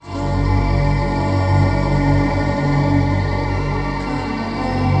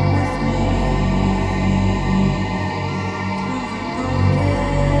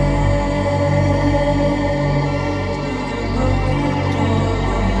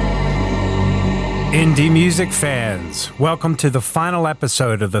Indie music fans, welcome to the final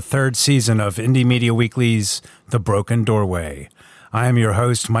episode of the third season of Indie Media Weekly's The Broken Doorway. I am your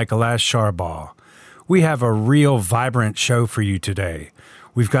host, Michael Ash Sharbaugh. We have a real vibrant show for you today.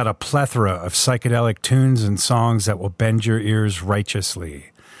 We've got a plethora of psychedelic tunes and songs that will bend your ears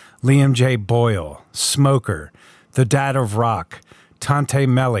righteously. Liam J. Boyle, Smoker, The Dad of Rock, Tante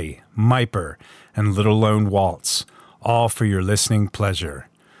Melly, Myper, and Little Lone Waltz, all for your listening pleasure.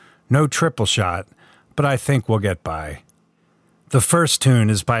 No triple shot, but I think we'll get by. The first tune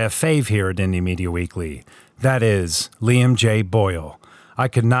is by a fave here at Indie Media Weekly. That is Liam J. Boyle. I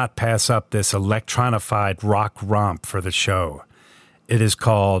could not pass up this electronified rock romp for the show. It is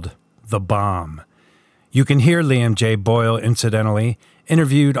called The Bomb. You can hear Liam J. Boyle, incidentally,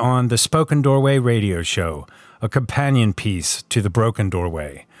 interviewed on the Spoken Doorway radio show, a companion piece to The Broken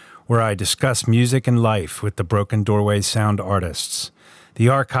Doorway, where I discuss music and life with the Broken Doorway sound artists. The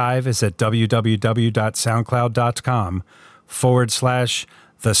archive is at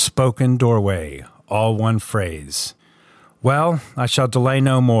www.soundcloud.com/The Spoken Doorway, all one phrase. Well, I shall delay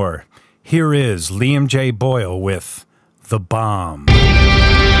no more. Here is Liam J. Boyle with The Bomb.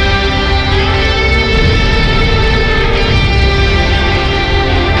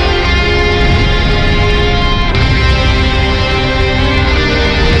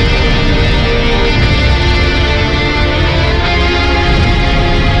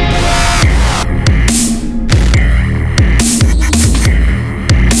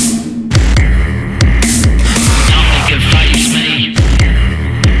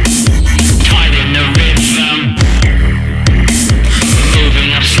 Tied in the rhythm.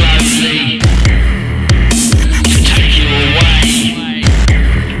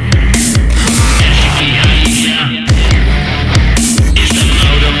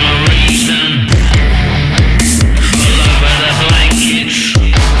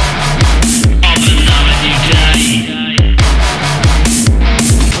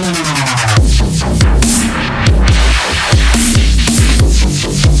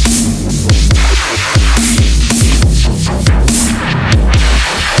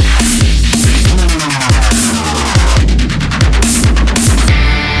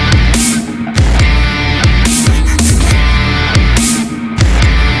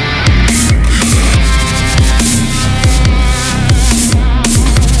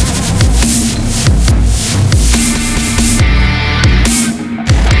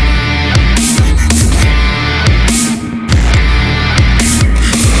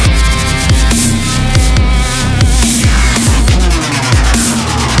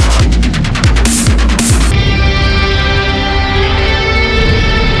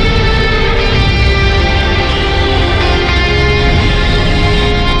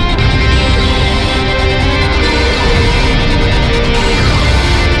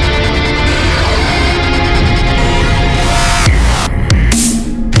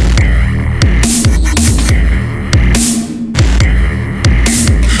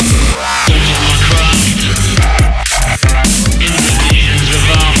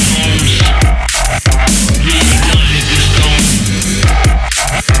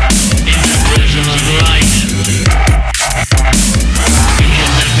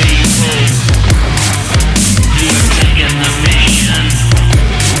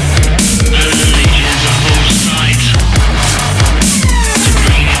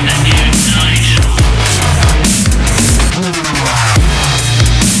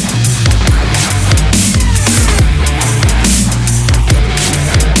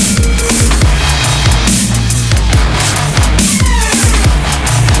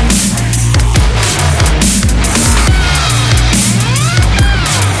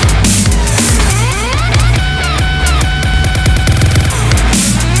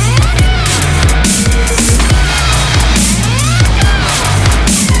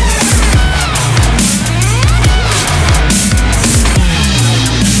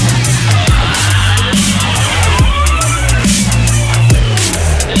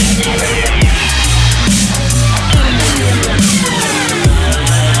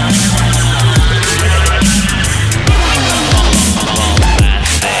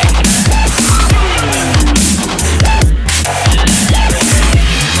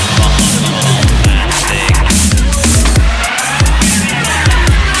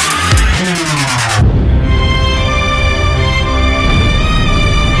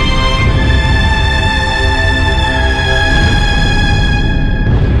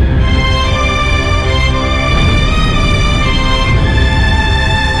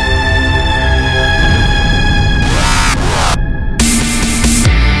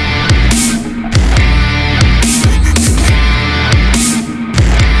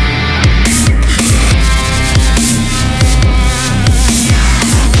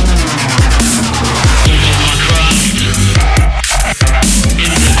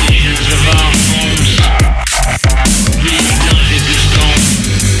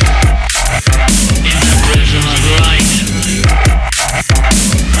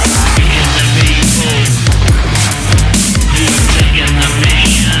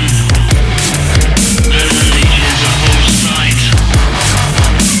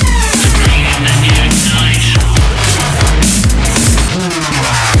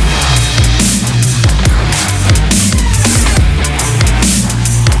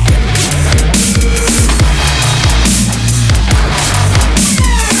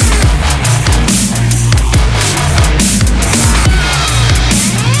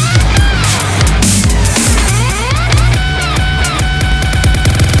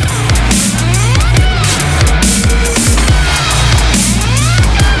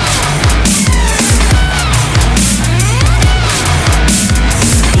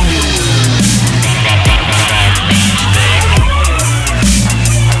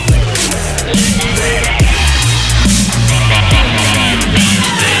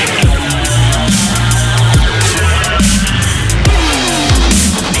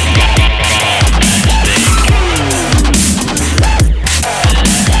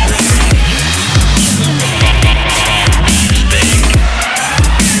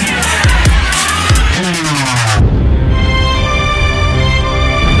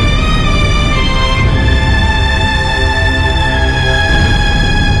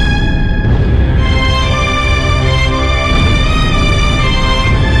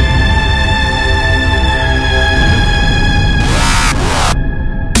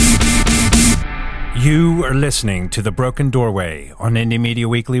 You are listening to The Broken Doorway on Indie Media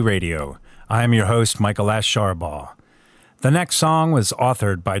Weekly Radio. I am your host, Michael Ash Sharbaugh. The next song was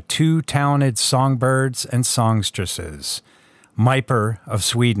authored by two talented songbirds and songstresses, Myper of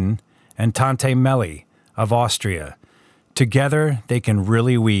Sweden and Tante Melly of Austria. Together, they can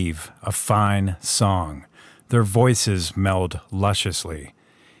really weave a fine song. Their voices meld lusciously.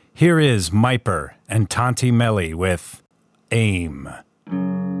 Here is Myper and Tante Melly with Aim.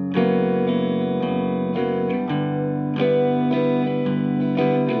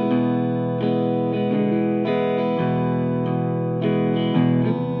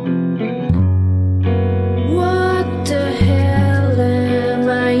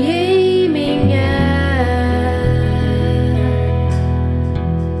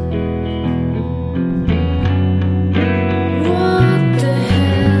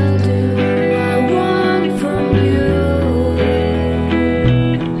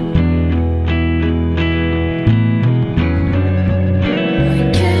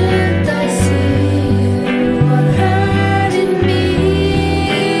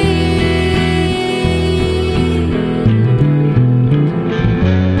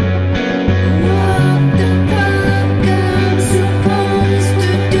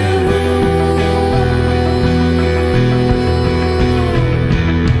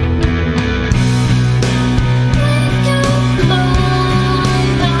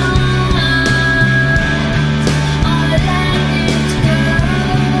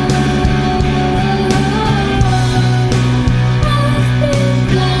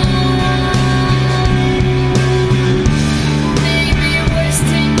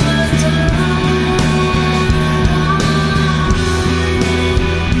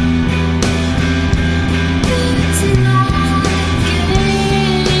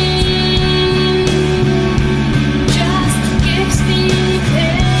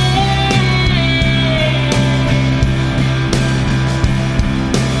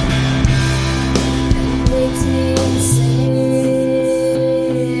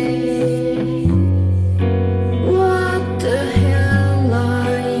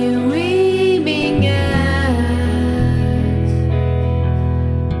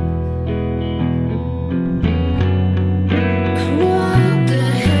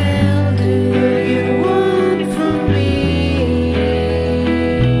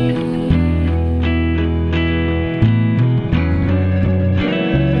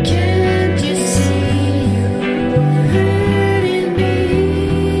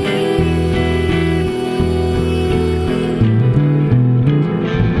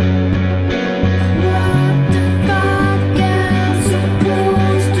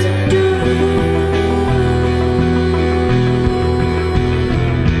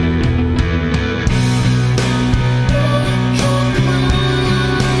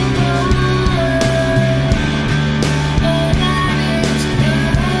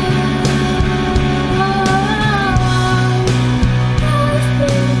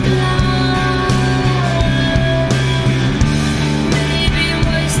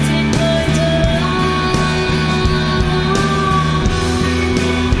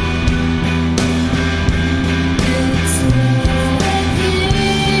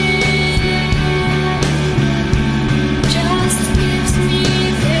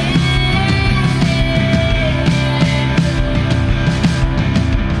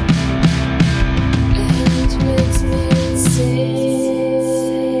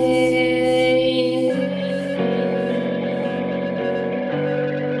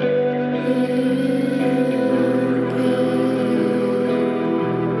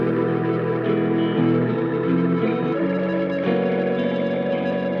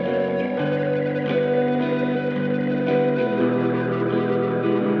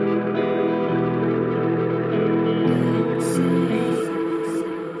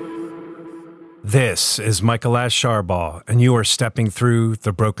 This is Michael Ash Sharbaugh, and you are stepping through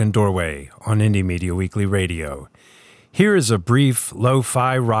The Broken Doorway on Indie Media Weekly Radio. Here is a brief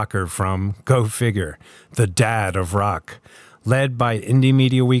lo-fi rocker from, go figure, the dad of rock, led by Indie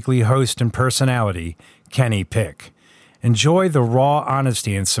Media Weekly host and personality, Kenny Pick. Enjoy the raw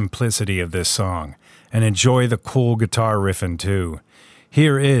honesty and simplicity of this song, and enjoy the cool guitar riffing too.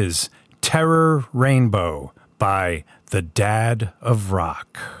 Here is Terror Rainbow by the Dad of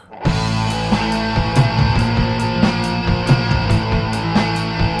Rock.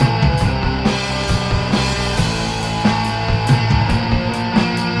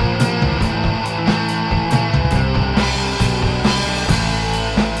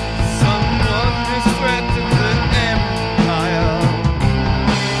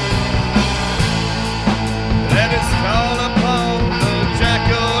 Let us call upon the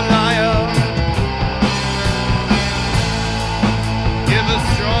jackal liar.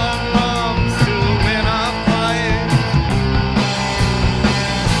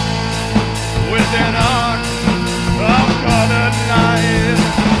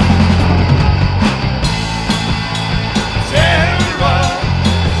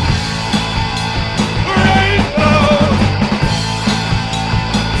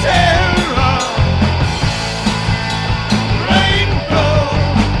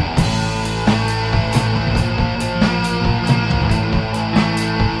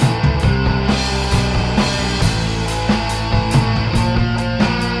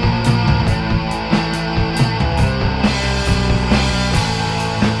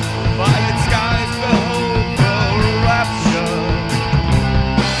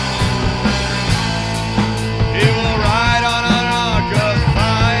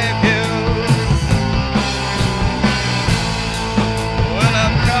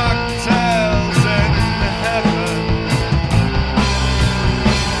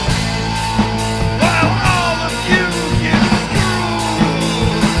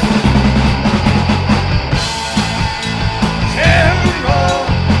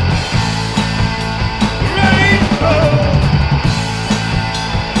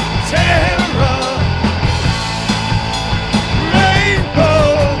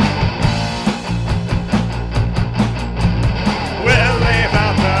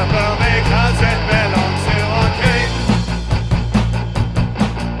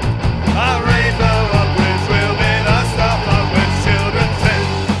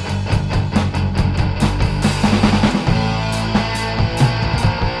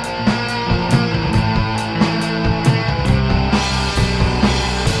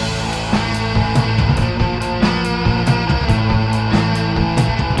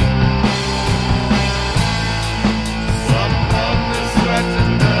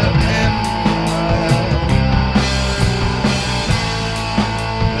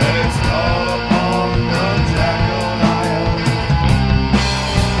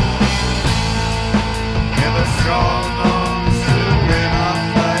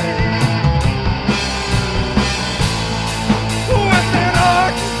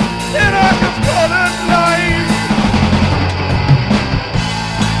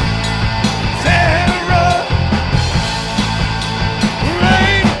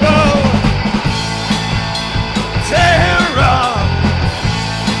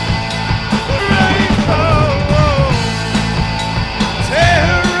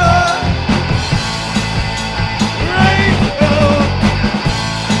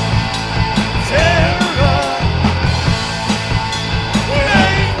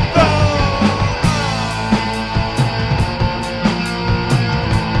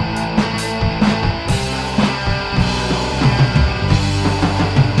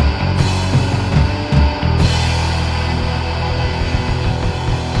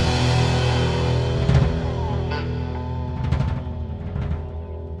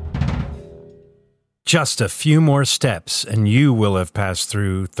 Just a few more steps and you will have passed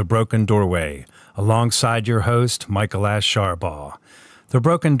through The Broken Doorway alongside your host, Michael Ash Sharbaugh. The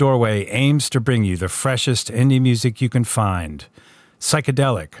Broken Doorway aims to bring you the freshest indie music you can find.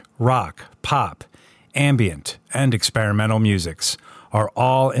 Psychedelic, rock, pop, ambient, and experimental musics are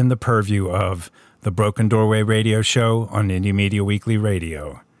all in the purview of The Broken Doorway radio show on Indie Media Weekly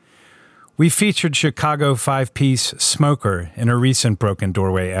Radio. We featured Chicago five-piece Smoker in a recent Broken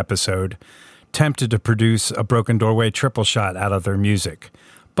Doorway episode, tempted to produce a Broken Doorway triple shot out of their music.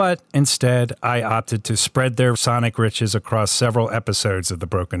 But instead, I opted to spread their sonic riches across several episodes of The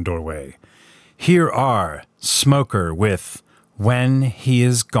Broken Doorway. Here are Smoker with When He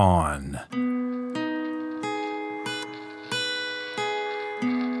Is Gone.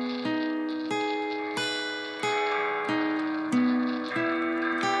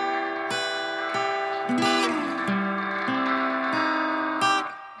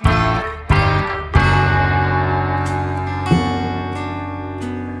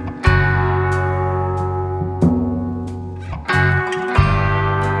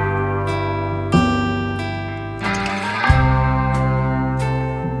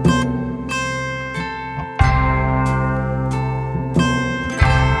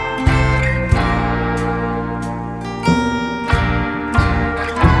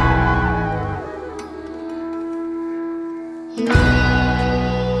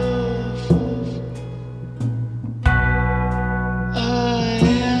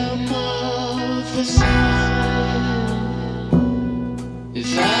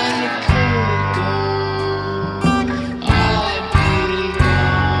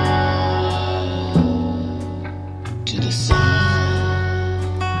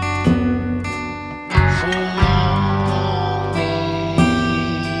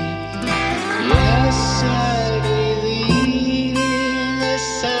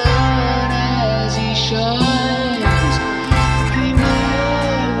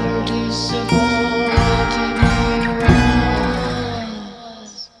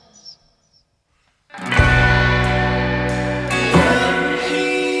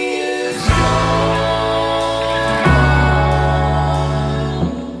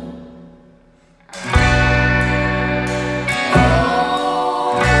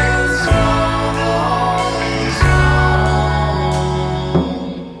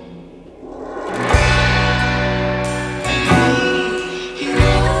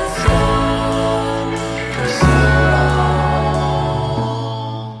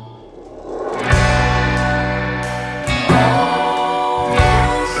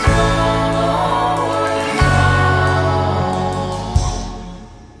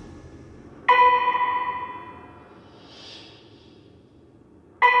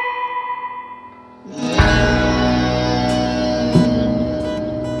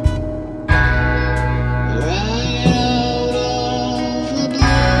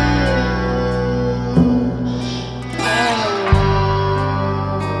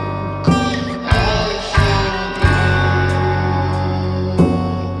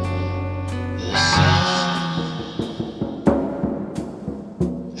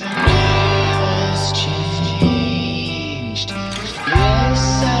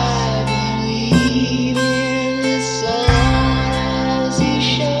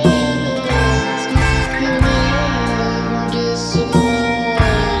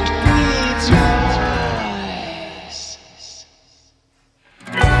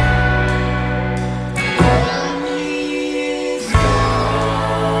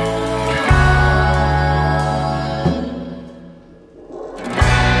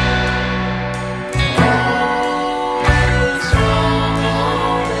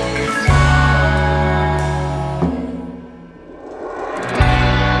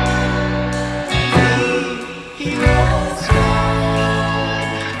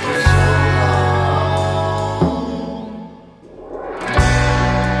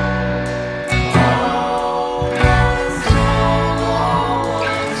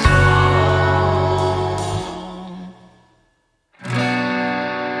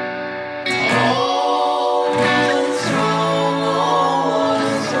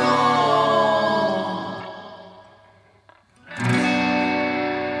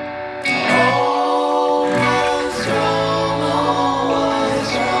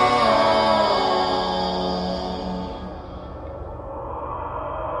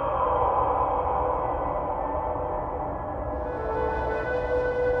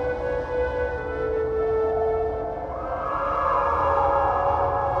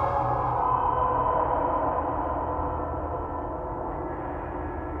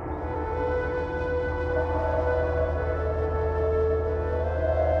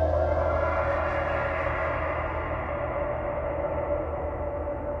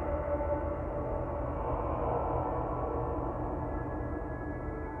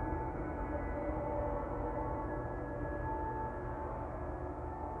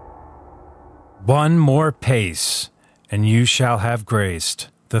 One more pace, and you shall have graced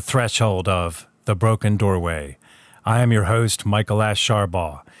the threshold of The Broken Doorway. I am your host, Michael Ash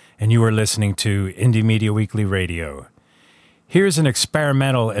Sharbaugh, and you are listening to Indie Media Weekly Radio. Here's an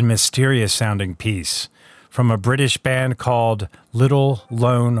experimental and mysterious-sounding piece from a British band called Little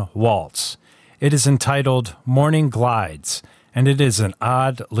Lone Waltz. It is entitled Morning Glides, and it is an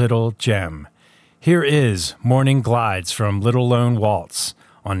odd little gem. Here is Morning Glides from Little Lone Waltz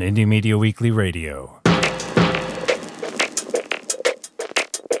on Indie Media Weekly Radio.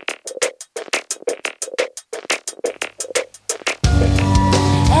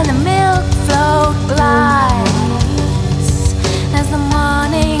 And the milk float glides as the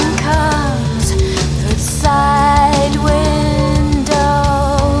morning comes through the side window,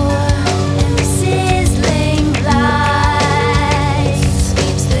 and the sizzling light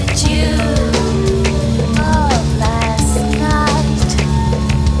sweeps the dew of last night,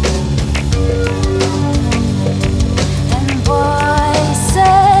 and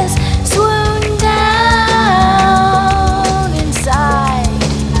voices swoon down inside,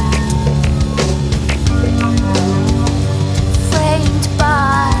 framed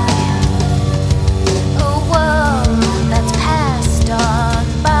by a world that's passed on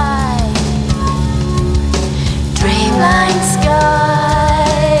by. Dreamline skies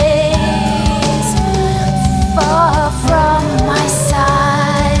far from my side.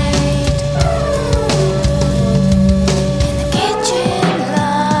 In the kitchen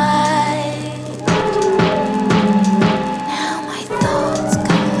light, now my thoughts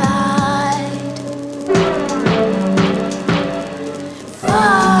collide.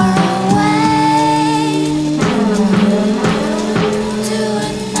 Far away to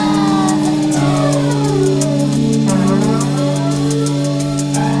another day.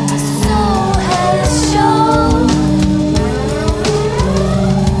 The soul has shown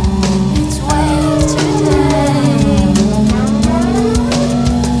its way today,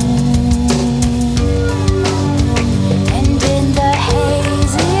 and in the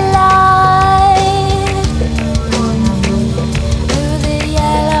hazy light, through the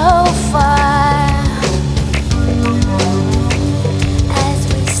yellow fire, as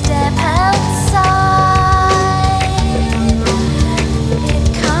we step outside, it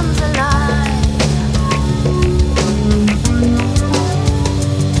comes alive,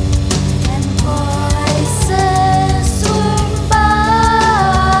 and voices swing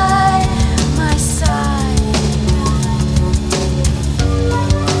by my side,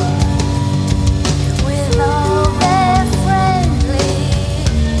 with all their friendly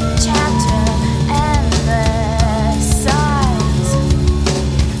chatter and their sighs.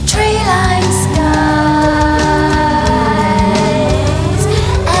 Tree-lined skies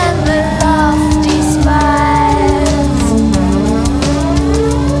and the lofty spires,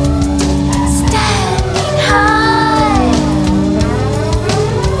 standing high,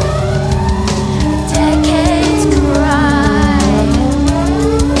 decades cry,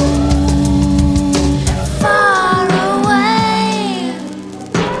 far away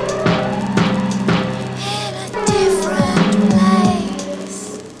in a different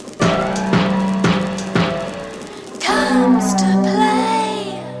place, comes to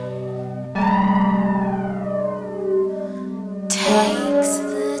play, takes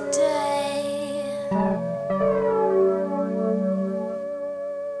the day.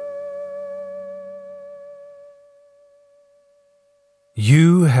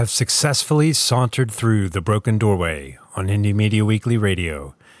 You have successfully sauntered through The Broken Doorway on Indie Media Weekly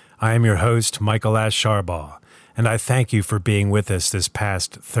Radio. I am your host, Michael Ash Sharbaugh, and I thank you for being with us this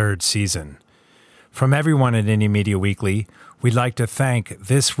past third season. From everyone at Indie Media Weekly, we'd like to thank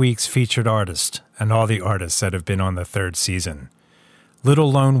this week's featured artist and all the artists that have been on the third season.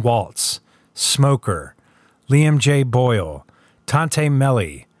 Little Lone Waltz, Smoker, Liam J. Boyle, Tante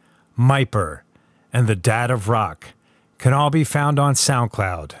Melly, Myper, and The Dad of Rock can all be found on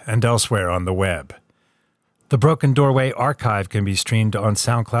SoundCloud and elsewhere on the web. The Broken Doorway archive can be streamed on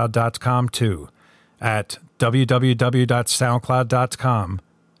SoundCloud.com too, at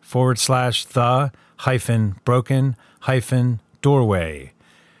www.soundcloud.com/the-broken-doorway.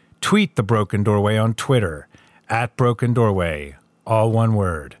 Tweet The Broken Doorway on Twitter, @Broken Doorway, all one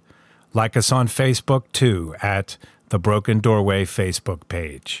word. Like us on Facebook too, at The Broken Doorway Facebook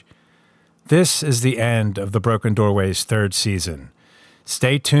page. This is the end of The Broken Doorway's third season.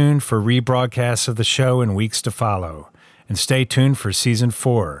 Stay tuned for rebroadcasts of the show in weeks to follow, and stay tuned for Season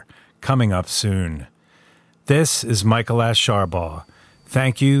 4, coming up soon. This is Michael Ash Sharbaugh.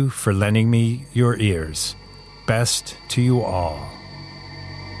 Thank you for lending me your ears. Best to you all.